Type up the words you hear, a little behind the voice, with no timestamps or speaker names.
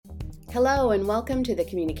Hello and welcome to the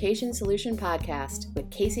Communication Solution Podcast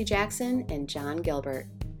with Casey Jackson and John Gilbert.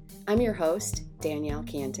 I'm your host, Danielle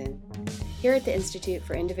Canton. Here at the Institute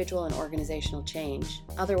for Individual and Organizational Change,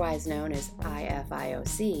 otherwise known as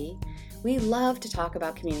IFIOC, we love to talk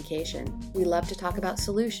about communication, we love to talk about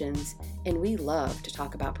solutions, and we love to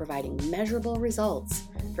talk about providing measurable results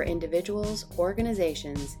for individuals,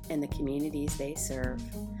 organizations, and the communities they serve.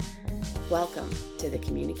 Welcome to the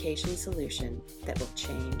communication solution that will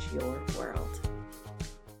change your world.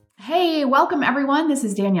 Hey, welcome everyone. This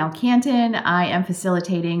is Danielle Canton. I am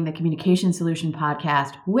facilitating the Communication Solution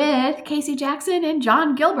Podcast with Casey Jackson and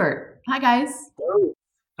John Gilbert. Hi, guys.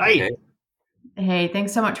 Hi. Hey,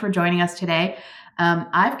 thanks so much for joining us today.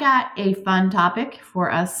 I've got a fun topic for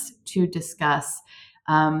us to discuss.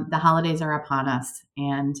 The holidays are upon us,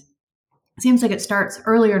 and it seems like it starts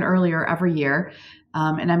earlier and earlier every year.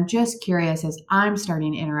 And I'm just curious, as I'm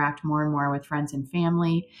starting to interact more and more with friends and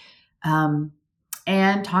family,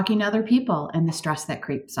 and talking to other people and the stress that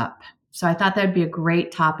creeps up. So I thought that'd be a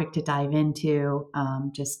great topic to dive into,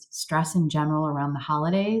 just stress in general around the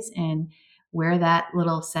holidays and where that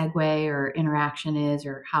little segue or interaction is,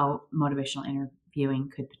 or how motivational interviewing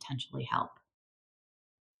could potentially help.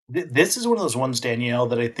 This is one of those ones, Danielle,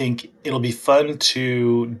 that I think it'll be fun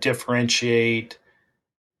to differentiate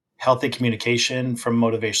healthy communication from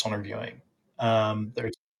motivational interviewing.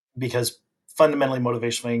 Because fundamentally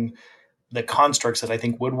motivational, the constructs that I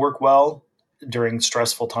think would work well during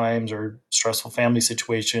stressful times or stressful family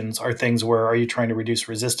situations are things where, are you trying to reduce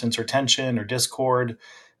resistance or tension or discord?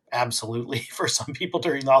 Absolutely. For some people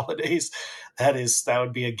during the holidays, that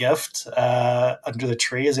would be a gift under the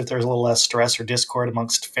tree, as if there's a little less stress or discord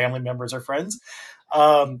amongst family members or friends.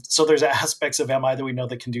 So there's aspects of MI that we know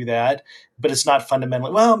that can do that, but it's not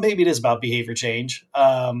fundamentally, well, maybe it is about behavior change.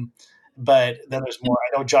 But then there's more.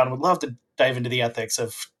 I know John would love to dive into the ethics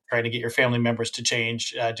of trying to get your family members to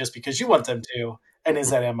change just because you want them to. And is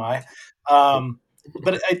that MI?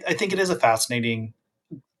 But I think it is a fascinating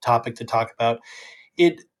topic to talk about.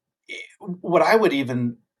 What I would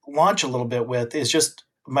even launch a little bit with is just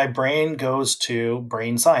my brain goes to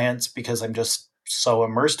brain science because I'm just so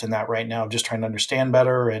immersed in that right now, just trying to understand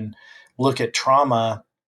better and look at trauma.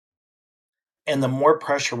 And the more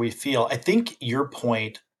pressure we feel, I think your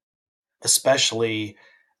point, especially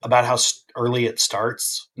about how early it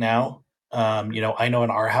starts now. I know in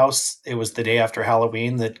our house, it was the day after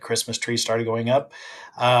Halloween that Christmas trees started going up,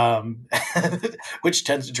 um, which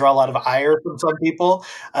tends to draw a lot of ire from some people.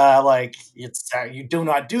 Like you do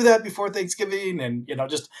not do that before Thanksgiving, and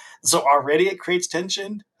just so already it creates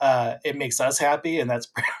tension. It makes us happy, and that's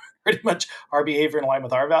pretty much our behavior in line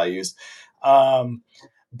with our values. Um,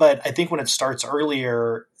 but I think when it starts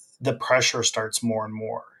earlier, the pressure starts more and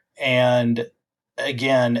more. And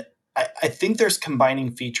again, I think there's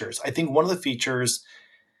combining features. I think one of the features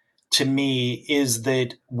to me is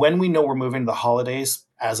that when we know we're moving to the holidays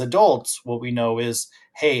as adults, what we know is,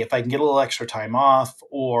 hey, if I can get a little extra time off,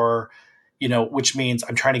 or, which means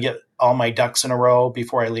I'm trying to get all my ducks in a row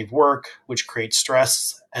before I leave work, which creates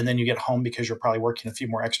stress. And then you get home because you're probably working a few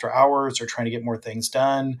more extra hours or trying to get more things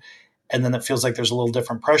done. And then it feels like there's a little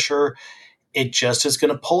different pressure. It just is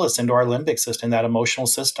going to pull us into our limbic system, that emotional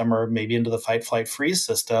system, or maybe into the fight, flight, freeze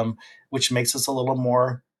system, which makes us a little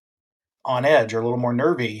more on edge or a little more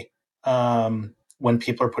nervy when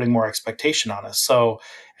people are putting more expectation on us. So,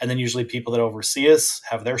 and then usually people that oversee us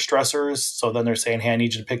have their stressors. So then they're saying, hey, I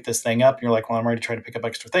need you to pick this thing up. And you're like, well, I'm already trying to pick up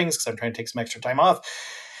extra things because I'm trying to take some extra time off.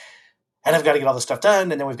 And I've got to get all this stuff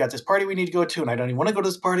done. And then we've got this party we need to go to. And I don't even want to go to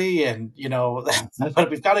this party. And,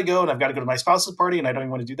 but we've got to go. And I've got to go to my spouse's party. And I don't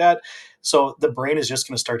even want to do that. So the brain is just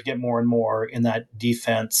going to start to get more and more in that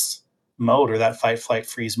defense mode, or that fight, flight,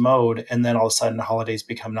 freeze mode. And then all of a sudden the holidays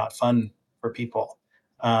become not fun for people.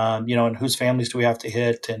 And whose families do we have to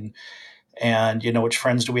hit? And which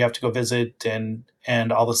friends do we have to go visit? And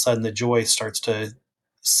all of a sudden the joy starts to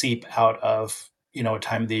seep out of, a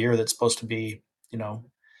time of the year that's supposed to be,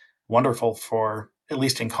 wonderful, for at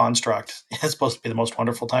least in construct. It's supposed to be the most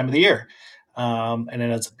wonderful time of the year. And it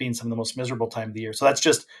ends up being some of the most miserable time of the year. So that's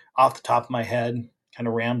just off the top of my head, kind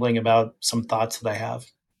of rambling about some thoughts that I have.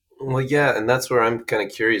 Well, yeah, and that's where I'm kind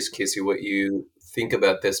of curious, Casey, what you think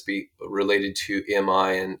about this be related to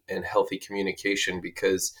MI and healthy communication,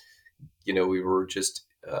 because, we were just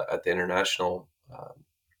at the international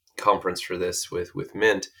conference for this with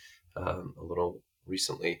Mint a little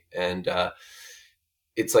recently. And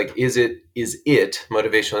it's like, is it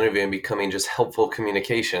motivational interviewing becoming just helpful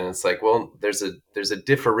communication? It's like, well, there's a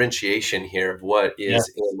differentiation here of what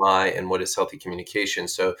is MI and what is healthy communication.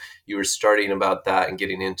 So you were starting about that and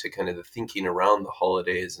getting into kind of the thinking around the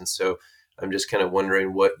holidays. And so I'm just kind of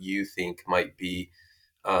wondering what you think might be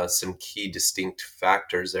some key distinct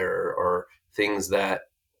factors there, or things that,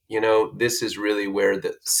 this is really where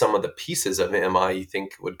some of the pieces of MI you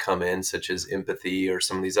think would come in, such as empathy or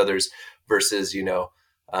some of these others, versus,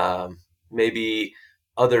 maybe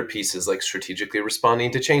other pieces like strategically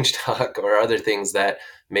responding to change talk or other things that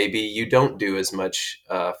maybe you don't do as much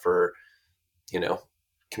for, you know,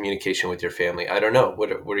 communication with your family. I don't know.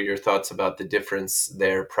 What are your thoughts about the difference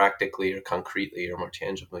there, practically or concretely or more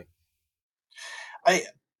tangibly? I,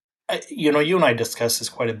 you and I discussed this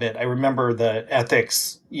quite a bit. I remember the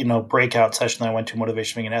ethics, breakout session that I went to,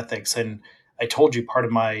 motivation and ethics, and I told you part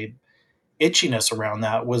of my itchiness around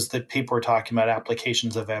that was that people were talking about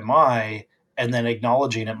applications of MI and then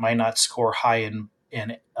acknowledging it might not score high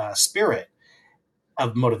in spirit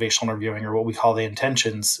of motivational interviewing, or what we call the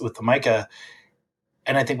intentions with the MICA.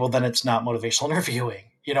 And I think, well, then it's not motivational interviewing.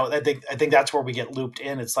 I think that's where we get looped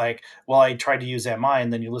in. It's like, well, I tried to use MI,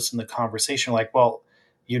 and then you listen to the conversation, like, well,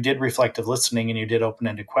 you did reflective listening and you did open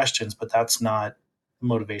ended questions, but that's not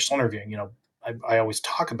motivational interviewing. I always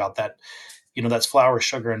talk about that. That's flour,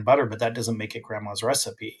 sugar, and butter, but that doesn't make it grandma's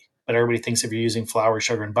recipe. But everybody thinks if you're using flour,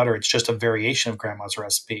 sugar, and butter, it's just a variation of grandma's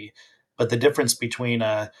recipe. But the difference between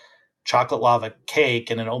a chocolate lava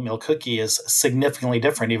cake and an oatmeal cookie is significantly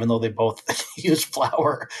different, even though they both use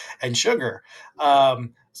flour and sugar.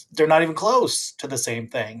 They're not even close to the same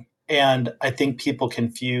thing. And I think people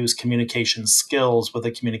confuse communication skills with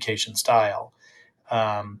a communication style.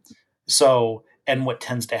 Um, and what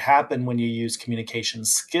tends to happen when you use communication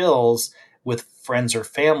skills with friends or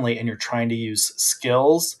family and you're trying to use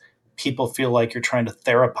skills, people feel like you're trying to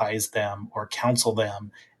therapize them or counsel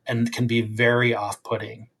them, and can be very off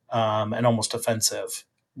putting, and almost offensive.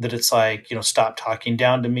 That it's like, stop talking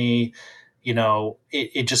down to me.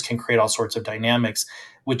 It just can create all sorts of dynamics,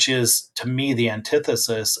 which is to me the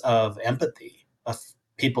antithesis of empathy, of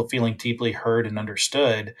people feeling deeply heard and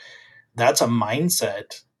understood. That's a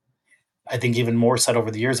mindset. I think even more said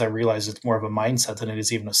over the years, I realized it's more of a mindset than it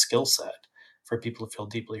is even a skill set for people to feel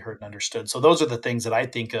deeply heard and understood. So those are the things that I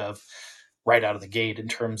think of right out of the gate in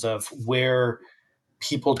terms of where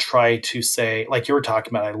people try to say, like you were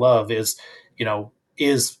talking about, I love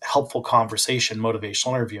is helpful conversation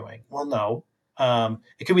motivational interviewing? Well, no.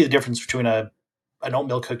 It could be the difference between an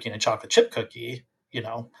oatmeal cookie and a chocolate chip cookie, you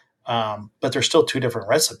know, but they're still two different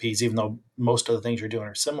recipes, even though most of the things you're doing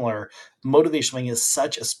are similar. Motivationing is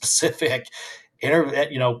such a specific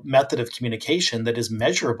method of communication that is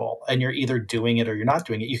measurable, and you're either doing it or you're not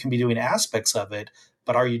doing it. You can be doing aspects of it,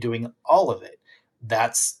 but are you doing all of it?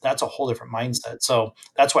 That's a whole different mindset. So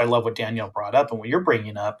that's why I love what Danielle brought up, and what you're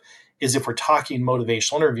bringing up is, if we're talking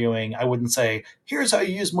motivational interviewing, I wouldn't say, here's how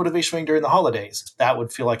you use motivational during the holidays. That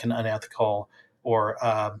would feel like an unethical or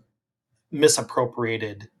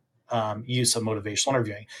misappropriated use of motivational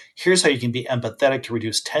interviewing. Here's how you can be empathetic to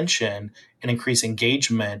reduce tension and increase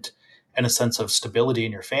engagement and a sense of stability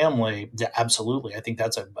in your family. Yeah, absolutely. I think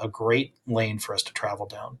that's a great lane for us to travel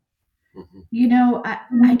down.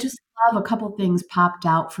 Mm-hmm. I just love a couple things popped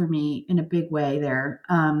out for me in a big way there,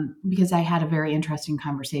 because I had a very interesting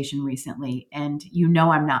conversation recently, and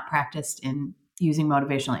I'm not practiced in using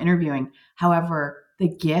motivational interviewing. However, the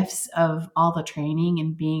gifts of all the training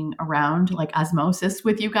and being around like osmosis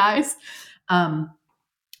with you guys, I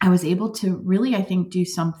was able to really, I think, do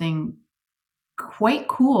something quite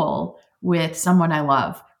cool with someone I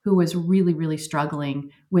love who was really, really struggling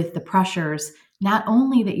with the pressures, not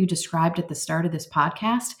only that you described at the start of this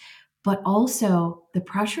podcast, but also the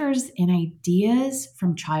pressures and ideas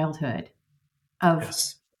from childhood of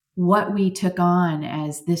Yes. what we took on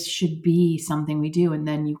as this should be something we do. And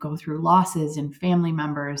then you go through losses and family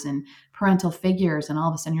members and parental figures. And all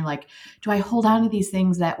of a sudden you're like, do I hold on to these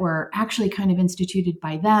things that were actually kind of instituted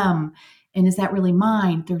by them? And is that really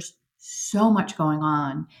mine? There's so much going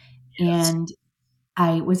on. Yes. And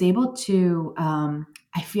I was able to,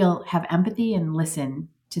 I feel, have empathy and listen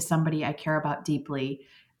to somebody I care about deeply.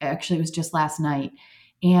 Actually, it was just last night.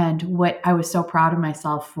 And what I was so proud of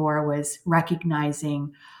myself for was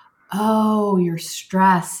recognizing, oh, your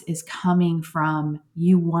stress is coming from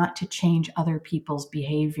you want to change other people's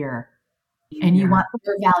behavior and you want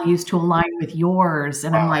their values to align with yours.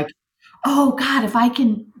 And I'm Wow. like, oh God, if I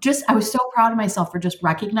can just, I was so proud of myself for just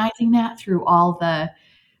recognizing that through all the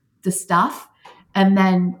stuff. And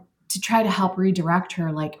then to try to help redirect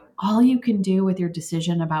her, like, all you can do with your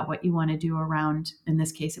decision about what you want to do around, in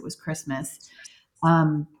this case, it was Christmas,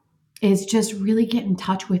 is just really get in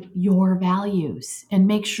touch with your values and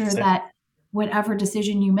make sure that whatever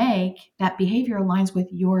decision you make, that behavior aligns with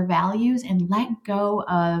your values, and let go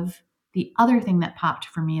of the other thing that popped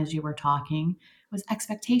for me as you were talking was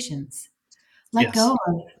expectations. let Yes. go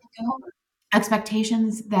of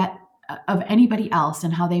expectations that of anybody else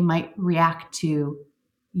and how they might react to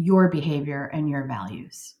your behavior and your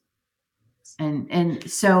values.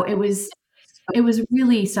 And so it was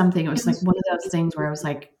really something. It was like one of those things where I was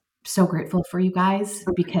like so grateful for you guys,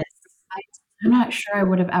 because I'm not sure I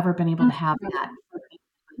would have ever been able to have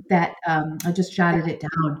that. I just jotted it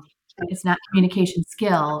down. It's not communication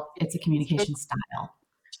skill, it's a communication style.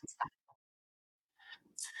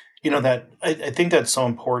 That I think that's so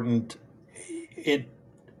important. It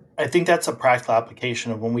I think that's a practical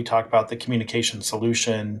application of when we talk about the communication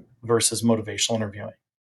solution versus motivational interviewing.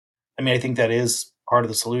 I mean, I think that is part of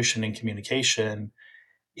the solution in communication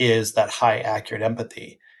is that high accurate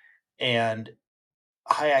empathy and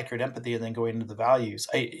high accurate empathy, and then going into the values.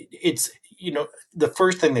 It's the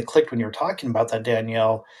first thing that clicked when you were talking about that,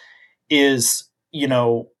 Danielle, is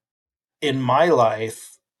in my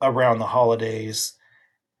life around the holidays,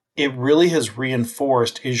 it really has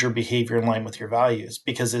reinforced, is your behavior in line with your values?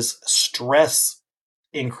 Because as stress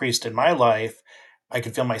increased in my life, I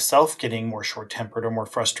could feel myself getting more short tempered or more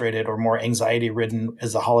frustrated or more anxiety ridden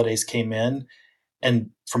as the holidays came in.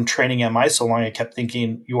 And from training MI so long, I kept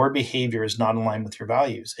thinking, your behavior is not in line with your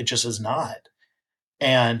values. It just is not.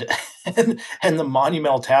 And and the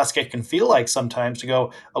monumental task it can feel like sometimes to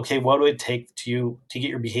go, okay, what do it take to get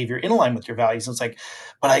your behavior in line with your values? And it's like,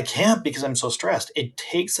 but I can't because I'm so stressed. It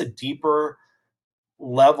takes a deeper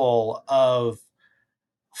level of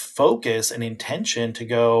focus and intention to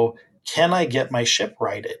go, can I get my ship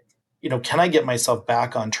righted? Can I get myself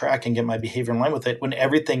back on track and get my behavior in line with it when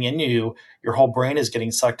everything in you, your whole brain is getting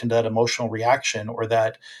sucked into that emotional reaction or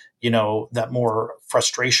that more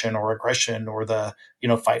frustration or aggression or the,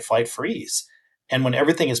 fight, flight, freeze. And when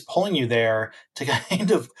everything is pulling you there to kind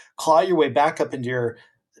of claw your way back up into your,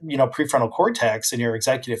 prefrontal cortex and your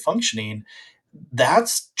executive functioning,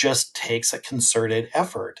 that's just takes a concerted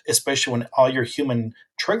effort, especially when all your human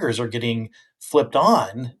triggers are getting flipped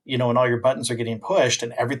on, and all your buttons are getting pushed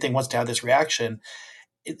and everything wants to have this reaction.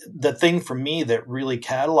 The thing for me that really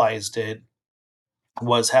catalyzed it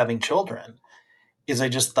was having children. Is I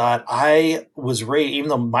just thought I was raised, even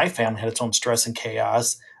though my family had its own stress and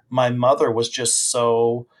chaos, my mother was just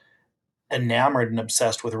so enamored and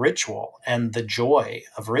obsessed with ritual and the joy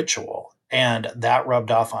of ritual. And that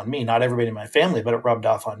rubbed off on me. Not everybody in my family, but it rubbed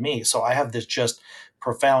off on me. So I have this just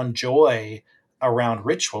profound joy around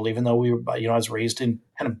ritual, even though I was raised in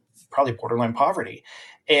kind of probably borderline poverty.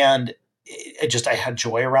 And I had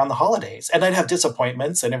joy around the holidays, and I'd have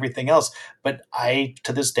disappointments and everything else. But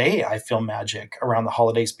to this day, I feel magic around the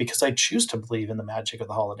holidays because I choose to believe in the magic of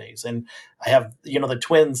the holidays. And I have, the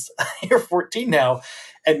twins, you're 14 now,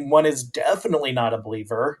 and one is definitely not a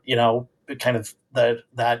believer. Kind of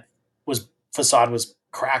that was facade was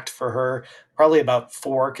cracked for her probably about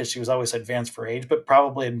 4 because she was always advanced for age, but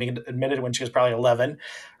probably admitted when she was probably 11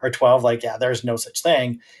 or 12, like, yeah, there's no such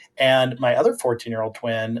thing. And my other 14-year-old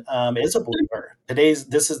twin is a believer.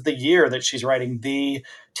 This is the year that she's writing the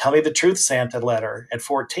 "Tell Me the Truth" Santa letter at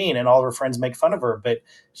 14, and all of her friends make fun of her, but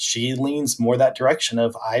she leans more that direction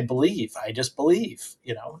of I believe, I just believe,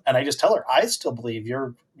 and I just tell her I still believe.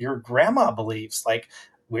 Your grandma believes, like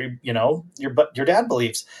your dad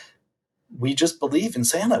believes. We just believe in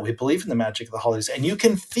Santa. We believe in the magic of the holidays, and you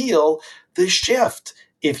can feel the shift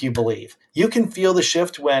if you believe. You can feel the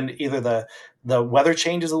shift when either the weather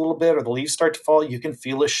changes a little bit or the leaves start to fall. You can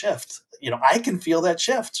feel a shift. I can feel that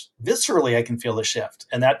shift viscerally. I can feel the shift,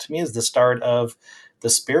 and that to me is the start of the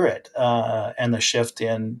spirit and the shift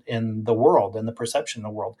in the world and the perception in the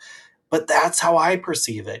world. But that's how I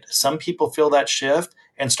perceive it. Some people feel that shift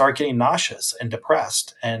and start getting nauseous and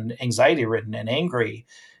depressed and anxiety ridden and angry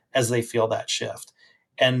as they feel that shift.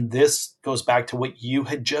 And this goes back to what you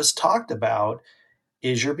had just talked about.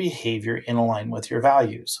 Is your behavior in line with your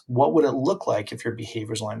values? What would it look like if your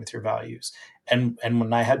behavior is aligned with your values? And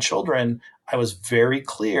when I had children, I was very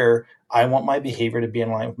clear. I want my behavior to be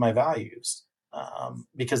in line with my values,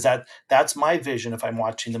 because that's my vision. If I'm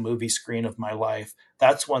watching the movie screen of my life,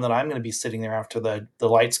 that's one that I'm going to be sitting there after the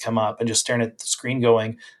lights come up and just staring at the screen,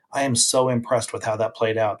 going, I am so impressed with how that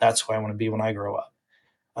played out. That's who I want to be when I grow up.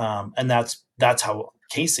 And that's how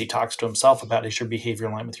Casey talks to himself about, is your behavior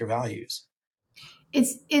in line with your values?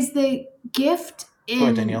 Is the gift Go ahead,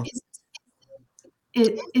 in Danielle.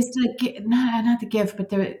 is not the gift, but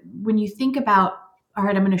when you think about, all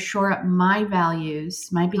right, I'm going to shore up my values,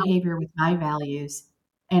 my behavior with my values,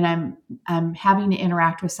 and I'm having to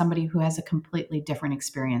interact with somebody who has a completely different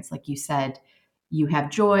experience. Like you said, you have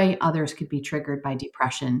joy, others could be triggered by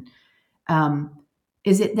depression.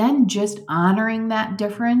 Is it then just honoring that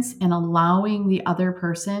difference and allowing the other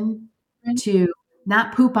person to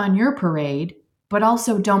not poop on your parade, but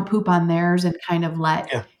also don't poop on theirs and kind of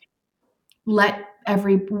Yeah. let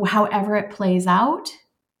however it plays out.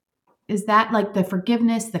 Is that like the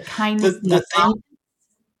forgiveness, the kindness, The thing,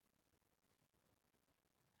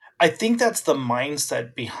 I think that's the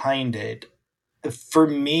mindset behind it. For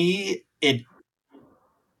me, it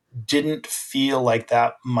didn't feel like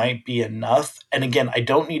that might be enough. And again, I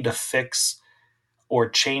don't need to fix or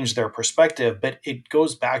change their perspective, but it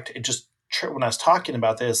goes back to it just when I was talking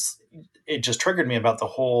about this, it just triggered me about the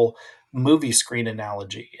whole movie screen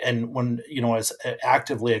analogy. And when, as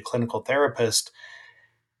actively a clinical therapist,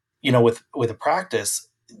 with a practice,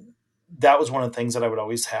 that was one of the things that I would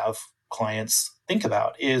always have clients think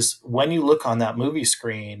about is when you look on that movie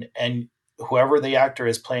screen and whoever the actor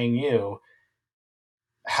is playing you,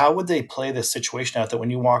 how would they play this situation out that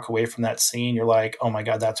when you walk away from that scene, you're like, oh my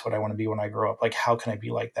God, that's what I want to be when I grow up. Like, how can I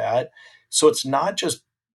be like that? So it's not just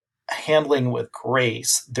handling with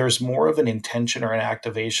grace. There's more of an intention or an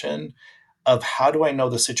activation of how do I know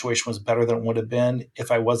the situation was better than it would have been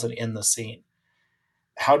if I wasn't in the scene?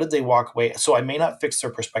 How did they walk away? So I may not fix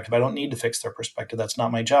their perspective. I don't need to fix their perspective. That's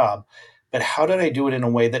not my job. But how did I do it in a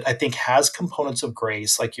way that I think has components of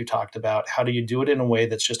grace, like you talked about? How do you do it in a way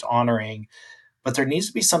that's just honoring? But there needs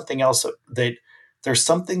to be something else that there's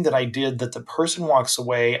something that I did that the person walks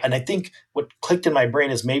away. And I think what clicked in my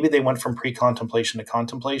brain is maybe they went from pre contemplation to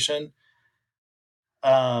contemplation,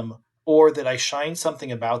 or that I shine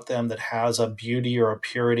something about them that has a beauty or a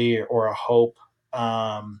purity or a hope,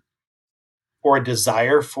 or a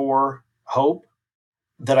desire for hope,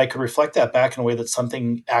 that I could reflect that back in a way that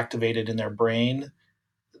something activated in their brain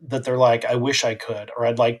that they're like, I wish I could, or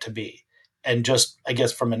I'd like to be. And just, I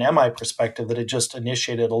guess, from an MI perspective, that it just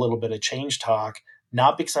initiated a little bit of change talk,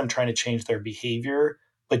 not because I'm trying to change their behavior,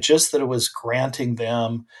 but just that it was granting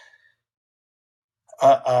them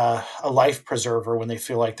a life preserver when they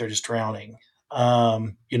feel like they're just drowning.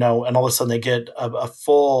 And all of a sudden they get a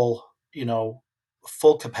full,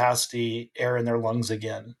 full capacity air in their lungs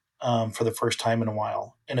again, for the first time in a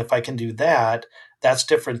while. And if I can do that, that's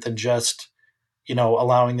different than just,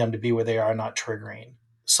 allowing them to be where they are, not triggering.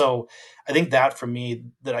 So I think that for me,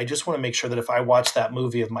 that I just want to make sure that if I watch that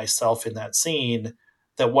movie of myself in that scene,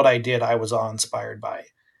 that what I did, I was awe inspired by.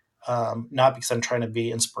 Not because I'm trying to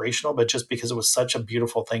be inspirational, but just because it was such a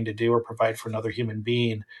beautiful thing to do or provide for another human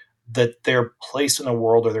being, that their place in the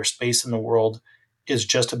world or their space in the world is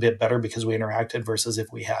just a bit better because we interacted versus if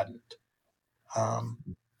we hadn't.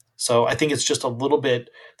 Um, so I think it's just a little bit,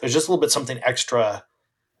 there's just a little bit something extra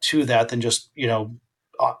to that than just,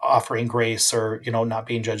 offering grace or, not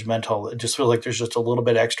being judgmental. It just feels like there's just a little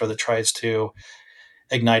bit extra that tries to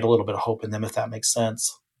ignite a little bit of hope in them, if that makes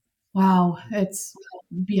sense. Wow, it's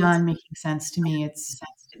beyond making sense to me.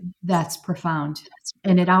 That's profound.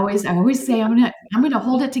 And I always say I'm gonna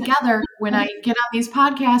hold it together when I get on these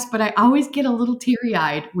podcasts, but I always get a little teary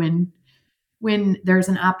eyed when there's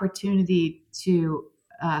an opportunity to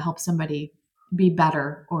help somebody be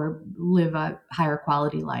better or live a higher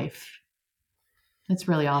quality life. That's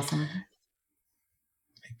really awesome.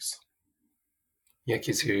 Thanks. Yeah,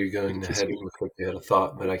 Casey, you're going ahead. It looks like you had a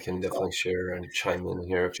thought, but I can definitely share and chime in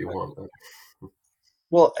here if you want.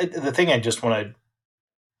 Well, the thing I just want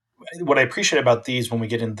to, what I appreciate about these when we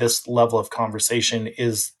get in this level of conversation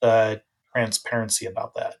is the transparency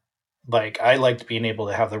about that. Like, I liked being able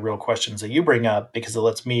to have the real questions that you bring up because it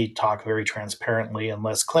lets me talk very transparently and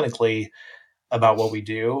less clinically about what we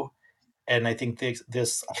do. And I think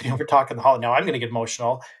this we're talking the holiday. Now I'm going to get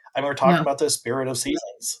emotional. I mean, we're talking No. about the spirit of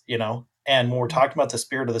seasons, and when we're talking about the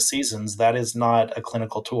spirit of the seasons, that is not a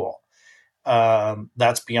clinical tool.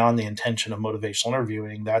 That's beyond the intention of motivational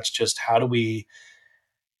interviewing. That's just how do we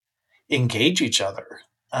engage each other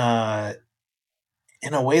uh,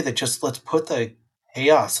 in a way that just let's put the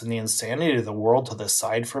chaos and the insanity of the world to the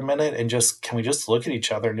side for a minute and just can we just look at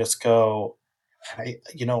each other and just go, I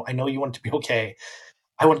know you want it to be okay.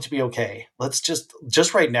 I want it to be okay. Let's just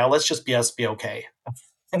right now, let's just be us be okay.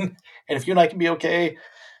 And if you and I can be okay,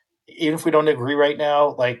 even if we don't agree right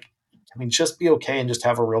now, like, I mean, just be okay and just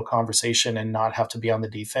have a real conversation and not have to be on the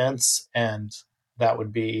defense. And that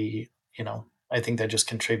would be, I think that just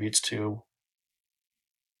contributes to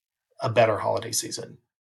a better holiday season.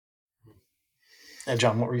 And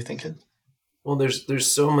John, what were you thinking? Well,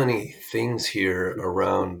 there's so many things here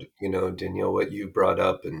around, Danielle, what you brought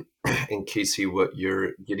up, and and Casey, what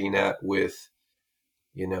you're getting at with,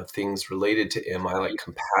 things related to MI, like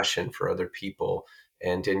compassion for other people.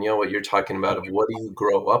 And Danielle, what you're talking about of what do you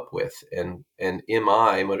grow up with? And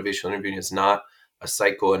MI, motivational interviewing, is not a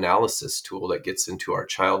psychoanalysis tool that gets into our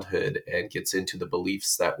childhood and gets into the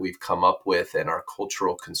beliefs that we've come up with and our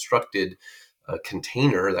cultural constructed a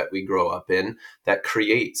container that we grow up in that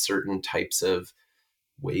create certain types of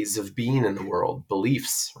ways of being in the world,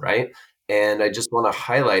 beliefs, right? And I just want to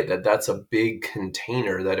highlight that that's a big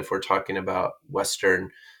container, that if we're talking about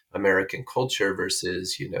Western American culture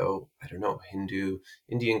versus, I don't know, Hindu,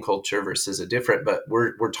 Indian culture versus a different, but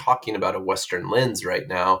we're talking about a Western lens right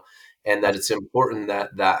now, and that it's important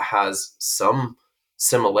that that has some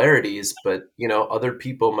similarities, but other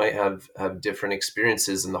people might have different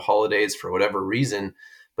experiences in the holidays for whatever reason,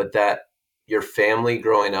 but that your family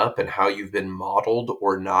growing up and how you've been modeled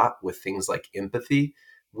or not with things like empathy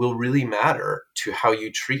will really matter to how you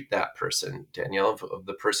treat that person, Danielle, of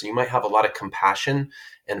the person. You might have a lot of compassion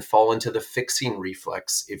and fall into the fixing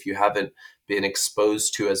reflex if you haven't been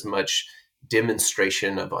exposed to as much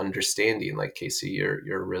demonstration of understanding, like Casey,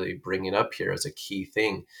 you're really bringing up here as a key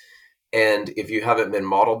thing. And if you haven't been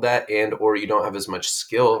modeled that, and or you don't have as much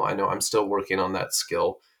skill, I know I'm still working on that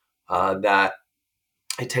skill, that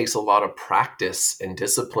it takes a lot of practice and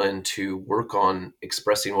discipline to work on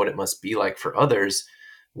expressing what it must be like for others,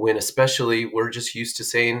 when especially we're just used to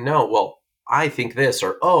saying, no, well, I think this,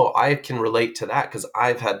 or, oh, I can relate to that because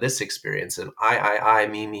I've had this experience, and I,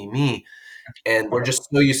 me. And we're just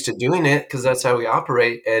so used to doing it because that's how we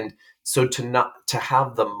operate. And so to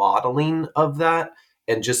have the modeling of that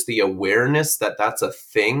and just the awareness that that's a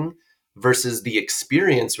thing versus the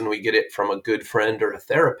experience when we get it from a good friend or a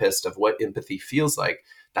therapist of what empathy feels like,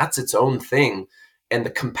 that's its own thing. And the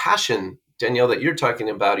compassion, Danielle, that you're talking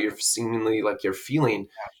about, you're seemingly like you're feeling,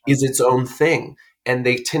 is its own thing. And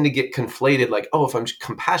they tend to get conflated, like, oh, if I'm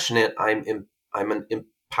compassionate, I'm an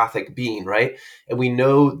empathic being, right? And we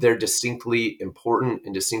know they're distinctly important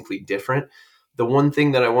and distinctly different. The one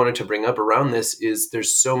thing that I wanted to bring up around this is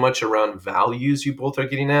there's so much around values you both are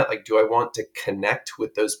getting at. Like, do I want to connect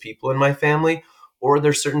with those people in my family? Or are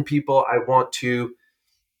there certain people I want to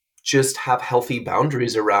just have healthy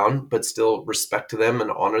boundaries around, but still respect them and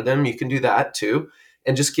honor them? You can do that too.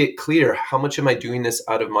 And just get clear, how much am I doing this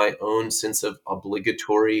out of my own sense of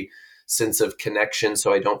obligatory sense of connection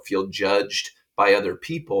so I don't feel judged by other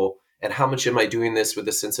people? And how much am I doing this with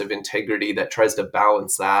a sense of integrity that tries to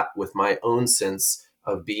balance that with my own sense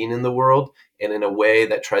of being in the world, and in a way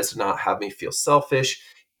that tries to not have me feel selfish,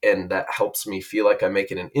 and that helps me feel like I'm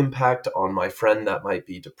making an impact on my friend that might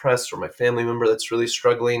be depressed or my family member that's really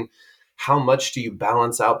struggling? How much do you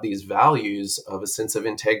balance out these values of a sense of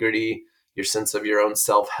integrity, your sense of your own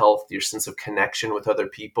self-health, your sense of connection with other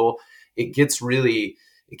people? It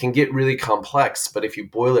can get really complex, but if you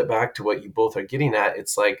boil it back to what you both are getting at,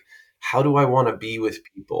 it's like, how do I want to be with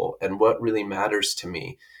people and what really matters to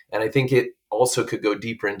me? And I think it also could go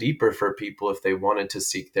deeper and deeper for people if they wanted to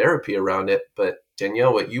seek therapy around it. But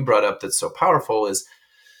Danielle, what you brought up that's so powerful is,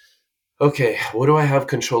 okay, what do I have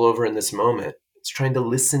control over in this moment? It's trying to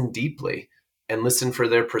listen deeply and listen for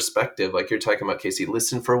their perspective. Like you're talking about, Casey,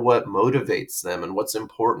 listen for what motivates them and what's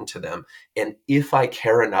important to them. And if I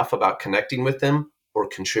care enough about connecting with them or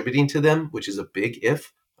contributing to them, which is a big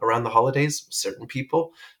if around the holidays, certain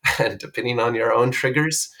people, and depending on your own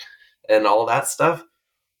triggers and all that stuff,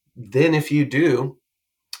 then if you do,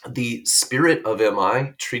 the spirit of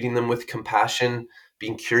MI, treating them with compassion,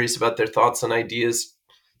 being curious about their thoughts and ideas,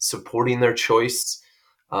 supporting their choice,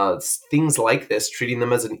 things like this, treating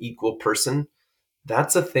them as an equal person,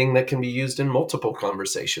 that's a thing that can be used in multiple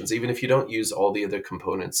conversations, even if you don't use all the other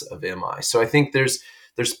components of MI. So I think there's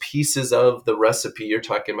pieces of the recipe you're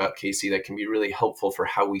talking about, Casey, that can be really helpful for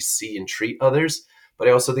how we see and treat others. But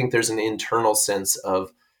I also think there's an internal sense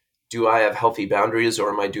of, do I have healthy boundaries, or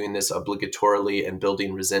am I doing this obligatorily and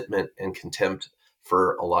building resentment and contempt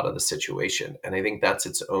for a lot of the situation? And I think that's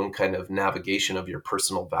its own kind of navigation of your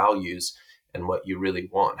personal values and what you really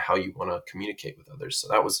want, how you want to communicate with others. So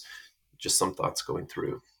that was just some thoughts going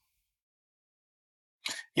through.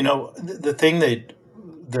 The thing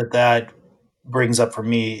that brings up for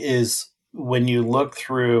me is when you look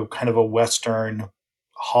through kind of a Western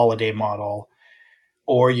holiday model,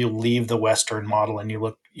 or you leave the Western model and you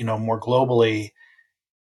look, more globally,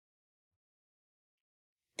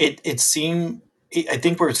 I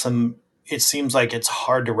think it seems like it's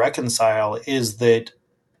hard to reconcile is that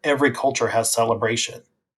every culture has celebration,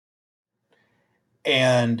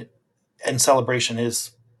 and celebration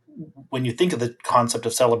is, when you think of the concept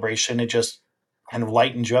of celebration, it just kind of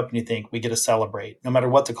lightens you up and you think we get to celebrate no matter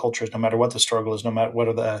what the culture is, no matter what the struggle is, no matter what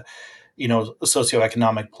are the,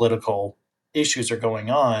 socioeconomic, political issues are going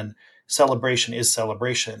on. Celebration is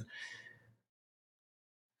celebration.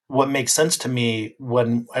 What makes sense to me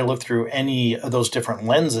when I look through any of those different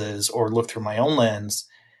lenses or look through my own lens,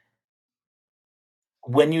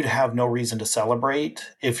 when you'd have no reason to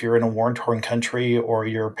celebrate, if you're in a war-torn country or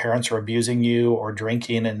your parents are abusing you or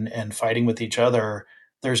drinking and fighting with each other,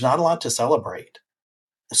 there's not a lot to celebrate.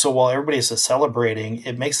 So while everybody is celebrating,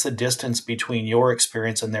 it makes the distance between your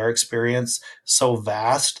experience and their experience so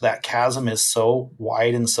vast. That chasm is so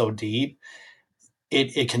wide and so deep.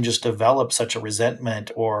 It can just develop such a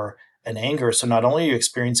resentment or an anger. So not only are you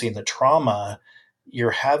experiencing the trauma,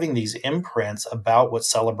 you're having these imprints about what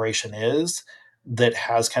celebration is that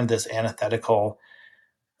has kind of this antithetical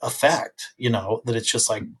effect, that it's just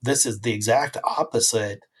like this is the exact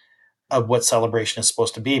opposite of what celebration is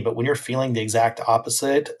supposed to be. But when you're feeling the exact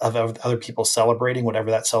opposite of other people celebrating whatever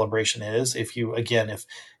that celebration is, if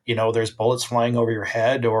there's bullets flying over your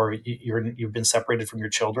head or you've been separated from your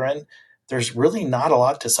children, there's really not a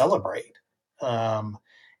lot to celebrate. Um,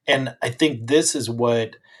 and I think this is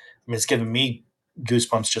it's giving me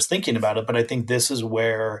goosebumps just thinking about it. But I think this is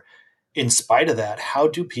where, in spite of that, how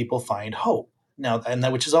do people find hope now? And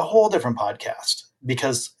that, which is a whole different podcast,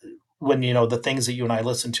 because when the things that you and I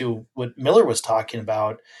listened to, what Miller was talking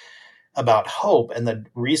about hope and the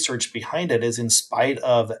research behind it is, in spite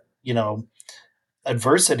of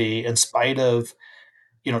adversity, in spite of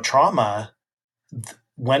trauma,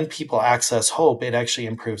 when people access hope, it actually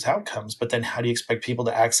improves outcomes. But then, how do you expect people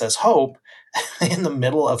to access hope in the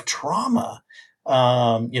middle of trauma,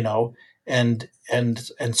 and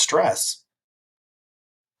stress?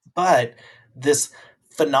 But this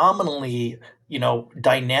phenomenally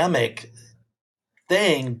dynamic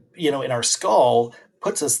thing, in our skull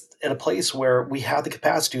puts us in a place where we have the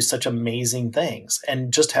capacity to do such amazing things.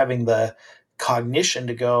 And just having the cognition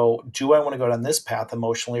to go, do I want to go down this path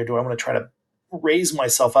emotionally, or do I want to try to raise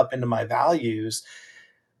myself up into my values,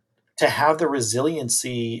 to have the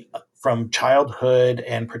resiliency from childhood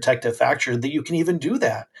and protective factor that you can even do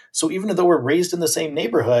that. So even though we're raised in the same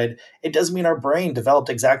neighborhood, it doesn't mean our brain developed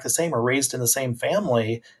exact the same or raised in the same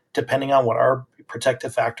family, depending on what our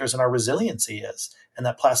protective factors and our resiliency is and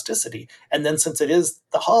that plasticity. And then, since it is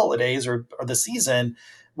the holidays or the season,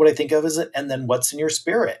 what I think of is it, and then what's in your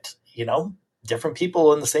spirit? Different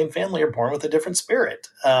people in the same family are born with a different spirit.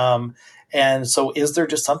 And so is there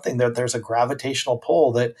just something that there's a gravitational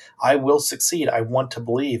pull that I will succeed? I want to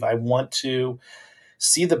believe. I want to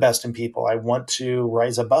see the best in people. I want to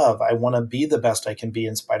rise above. I want to be the best I can be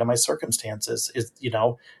in spite of my circumstances.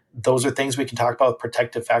 Those are things we can talk about,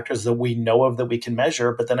 protective factors that we know of, that we can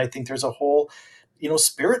measure. But then I think there's a whole,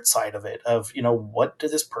 spirit side of it, of,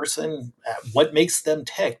 what makes them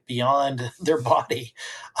tick beyond their body?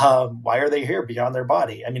 Why are they here beyond their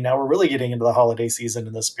body? I mean, now we're really getting into the holiday season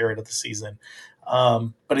and the spirit of the season.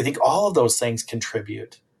 But I think all of those things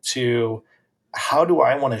contribute to, how do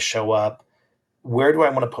I want to show up? Where do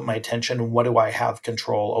I want to put my attention? What do I have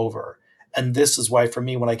control over? And this is why, for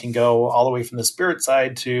me, when I can go all the way from the spirit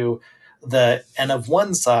side to the N of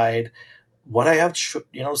one side, what I have,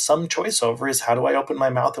 some choice over is, how do I open my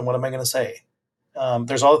mouth and what am I going to say?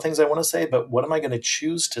 There's all the things I want to say, but what am I going to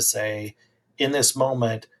choose to say in this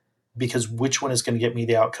moment? Because which one is going to get me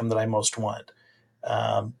the outcome that I most want?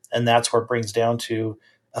 And that's where it brings down to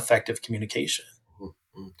effective communication.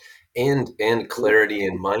 Mm-hmm. And clarity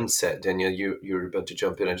and mindset. Danielle, you were about to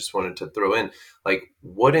jump in. I just wanted to throw in, like,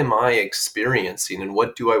 what am I experiencing and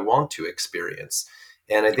what do I want to experience?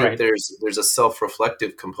 And I think Right. there's a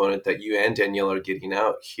self-reflective component that you and Danielle are getting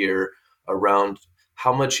out here around,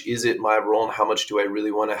 how much is it my role and how much do I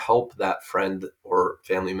really want to help that friend or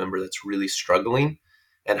family member that's really struggling?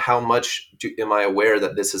 And how much am I aware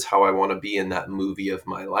that this is how I want to be in that movie of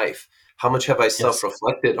my life? How much have I Yes.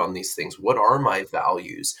 self-reflected on these things? What are my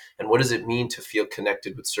values? And what does it mean to feel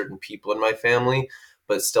connected with certain people in my family,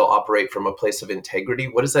 but still operate from a place of integrity?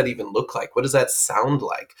 What does that even look like? What does that sound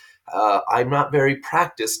like? I'm not very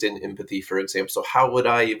practiced in empathy, for example. So how would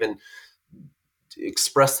I even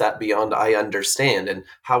express that beyond I understand? And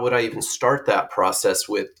how would I even start that process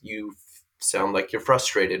with, you sound like you're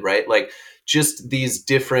frustrated, right? Like, just these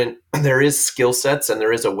different, there is skill sets and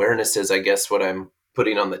there is awarenesses, I guess, what I'm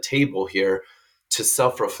putting on the table here to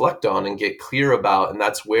self-reflect on and get clear about. And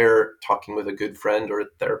that's where talking with a good friend or a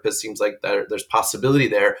therapist seems like there's possibility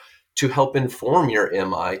there to help inform your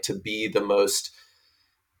MI to be the most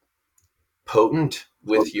potent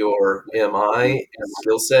with your MI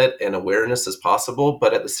skill set and awareness as possible.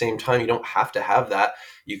 But at the same time, you don't have to have that.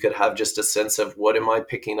 You could have just a sense of, what am I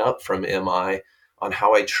picking up from MI on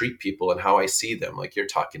how I treat people and how I see them, like you're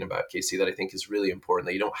talking about, Casey, that I think is really important,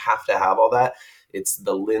 that you don't have to have all that. It's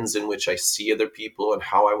the lens in which I see other people and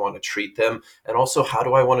how I want to treat them. And also, how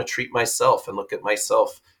do I want to treat myself and look at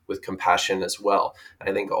myself with compassion as well. And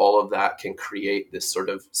I think all of that can create this sort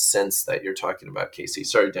of sense that you're talking about, Casey.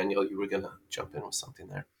 Sorry, Danielle, you were going to jump in with something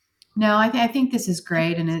there. No, I think this is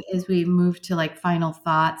great. And as we move to like final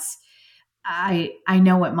thoughts, I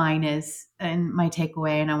know what mine is and my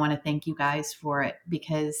takeaway, and I want to thank you guys for it,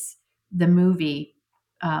 because the movie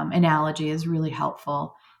analogy is really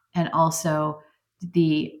helpful. And also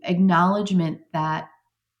the acknowledgement that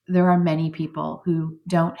there are many people who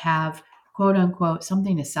don't have, quote unquote,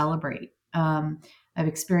 something to celebrate. I've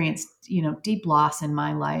experienced, deep loss in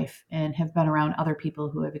my life, and have been around other people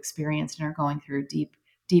who have experienced and are going through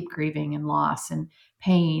deep grieving and loss and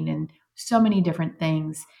pain and so many different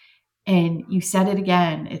things. And you said it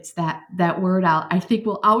again. It's that word out, I think,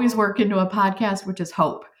 will always work into a podcast, which is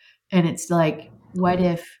hope. And it's like, what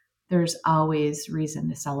if there's always reason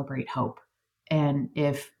to celebrate hope? And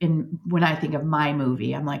when I think of my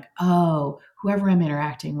movie, I'm like, oh, whoever I'm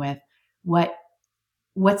interacting with,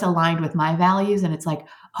 what's aligned with my values? And it's like,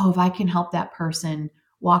 oh, if I can help that person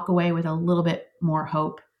walk away with a little bit more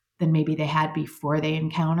hope than maybe they had before they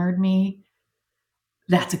encountered me,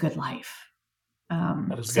 that's a good life.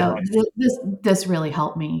 So this really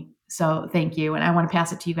helped me. So thank you. And I want to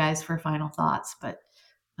pass it to you guys for final thoughts, but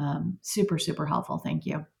super, super helpful. Thank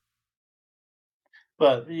you.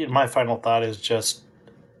 But my final thought is just,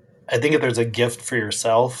 I think if there's a gift for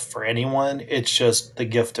yourself, for anyone, it's just the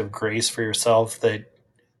gift of grace for yourself, that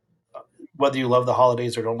whether you love the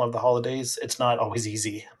holidays or don't love the holidays, it's not always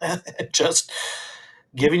easy. Just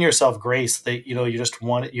giving yourself grace that,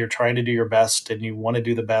 you're trying to do your best and you want to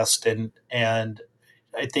do the best. And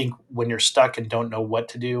I think when you're stuck and don't know what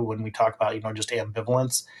to do, when we talk about, just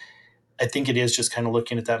ambivalence, I think it is just kind of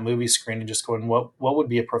looking at that movie screen and just going, what would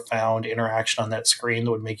be a profound interaction on that screen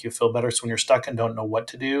that would make you feel better? So when you're stuck and don't know what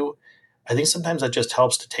to do, I think sometimes that just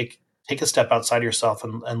helps to take a step outside yourself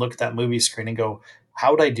and look at that movie screen and go,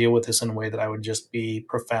 how would I deal with this in a way that I would just be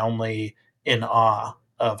profoundly in awe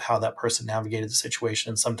of how that person navigated the situation?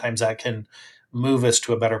 And sometimes that can move us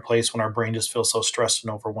to a better place when our brain just feels so stressed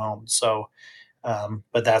and overwhelmed. So,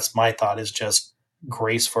 but that's my thought, is just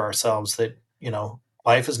grace for ourselves, that,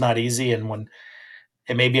 life is not easy. And when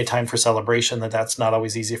it may be a time for celebration, that's not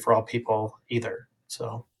always easy for all people either.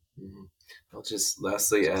 So I'll just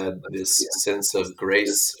lastly add this sense of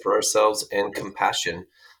grace for ourselves and compassion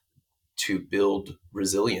to build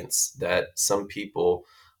resilience, that some people,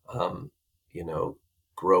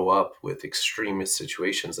 grow up with extremist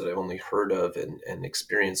situations that I've only heard of and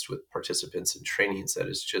experienced with participants in trainings that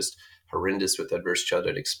is just horrendous, with adverse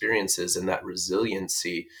childhood experiences. And that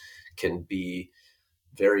resiliency can be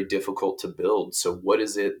very difficult to build. So what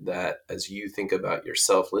is it that, as you think about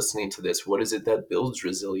yourself listening to this, what is it that builds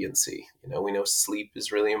resiliency? We know sleep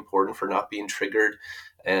is really important for not being triggered.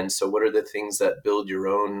 And so what are the things that build your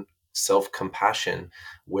own self-compassion?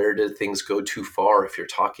 Where do things go too far if you're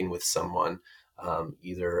talking with someone,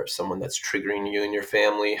 either someone that's triggering you in your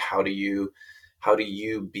family? How do you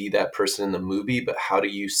be that person in the movie, but how do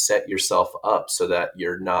you set yourself up so that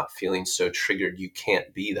you're not feeling so triggered you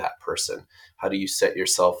can't be that person? How do you set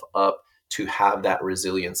yourself up to have that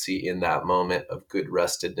resiliency in that moment of good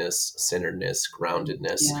restedness, centeredness,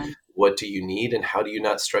 groundedness? Yeah. What do you need, and how do you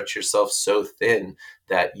not stretch yourself so thin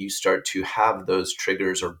that you start to have those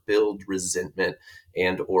triggers or build resentment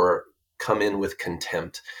and or come in with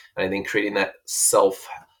contempt? And I think creating that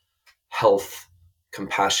self-health,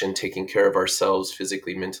 compassion, taking care of ourselves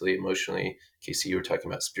physically, mentally, emotionally. Casey, you were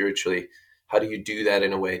talking about spiritually. How do you do that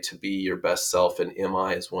in a way to be your best self? And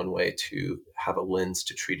MI is one way to have a lens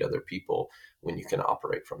to treat other people when you can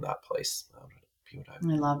operate from that place. I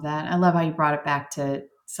love that. I love how you brought it back to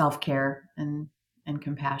self-care and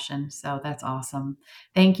compassion. So that's awesome.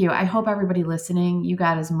 Thank you. I hope everybody listening, you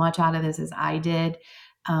got as much out of this as I did.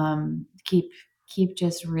 Keep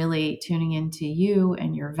just really tuning into you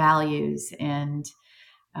and your values, and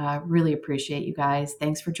really appreciate you guys.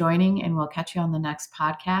 Thanks for joining, and we'll catch you on the next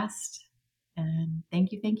podcast. And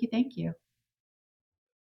thank you. Thank you.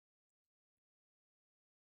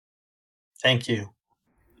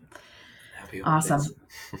 Happy awesome.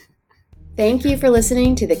 Thank you for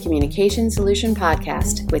listening to the Communication Solution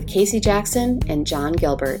Podcast with Casey Jackson and John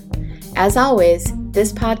Gilbert. As always,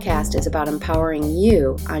 this podcast is about empowering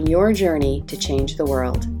you on your journey to change the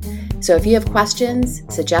world. So if you have questions,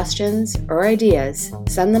 suggestions, or ideas,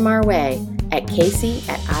 send them our way at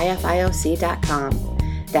casey@ifioc.com.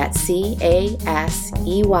 That's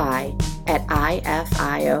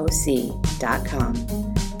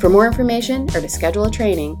CASEY@ifioc.com. For more information or to schedule a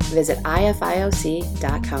training, visit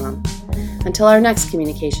ifioc.com. Until our next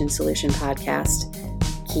Communication Solution Podcast,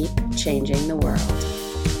 keep changing the world.